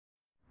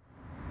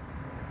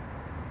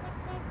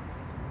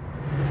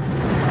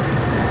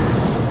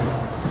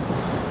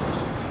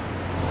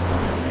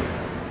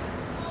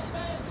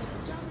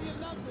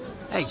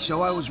Hey,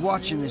 so I was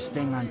watching this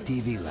thing on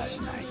TV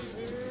last night.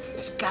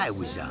 This guy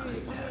was on,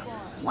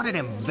 one of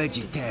them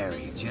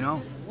vegetarians, you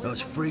know? Those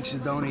freaks who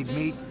don't eat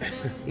meat.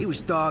 He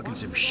was talking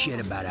some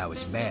shit about how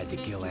it's bad to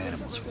kill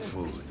animals for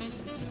food.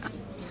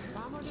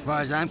 As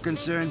far as I'm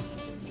concerned,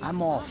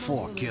 I'm all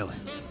for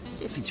killing,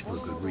 if it's for a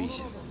good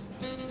reason.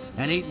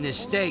 And eating this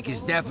steak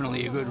is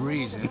definitely a good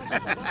reason.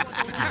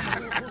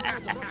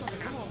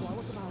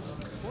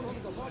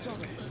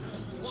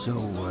 So,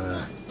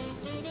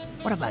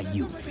 what about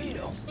you,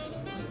 Vito?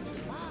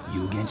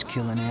 You against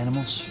killing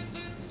animals?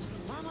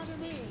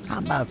 How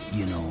about,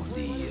 you know,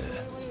 the,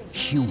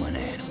 human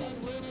animal?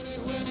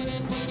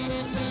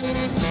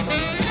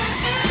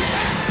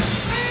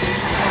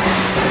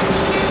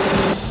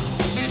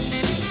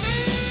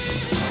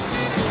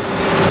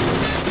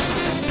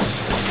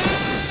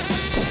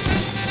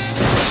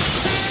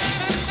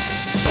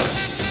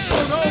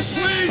 Oh no,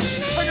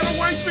 please! I got a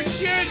wife and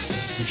kid!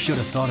 You should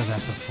have thought of that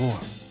before.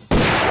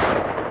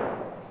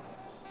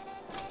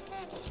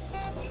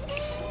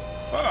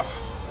 Oh,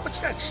 what's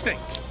that stink?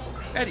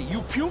 Eddie,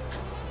 you puke?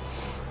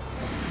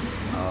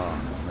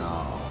 Oh,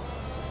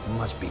 no.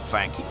 Must be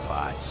Frankie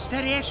Potts.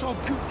 That asshole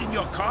puked in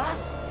your car?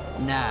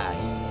 Nah,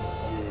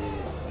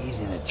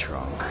 he's in a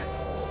trunk.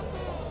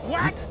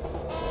 What?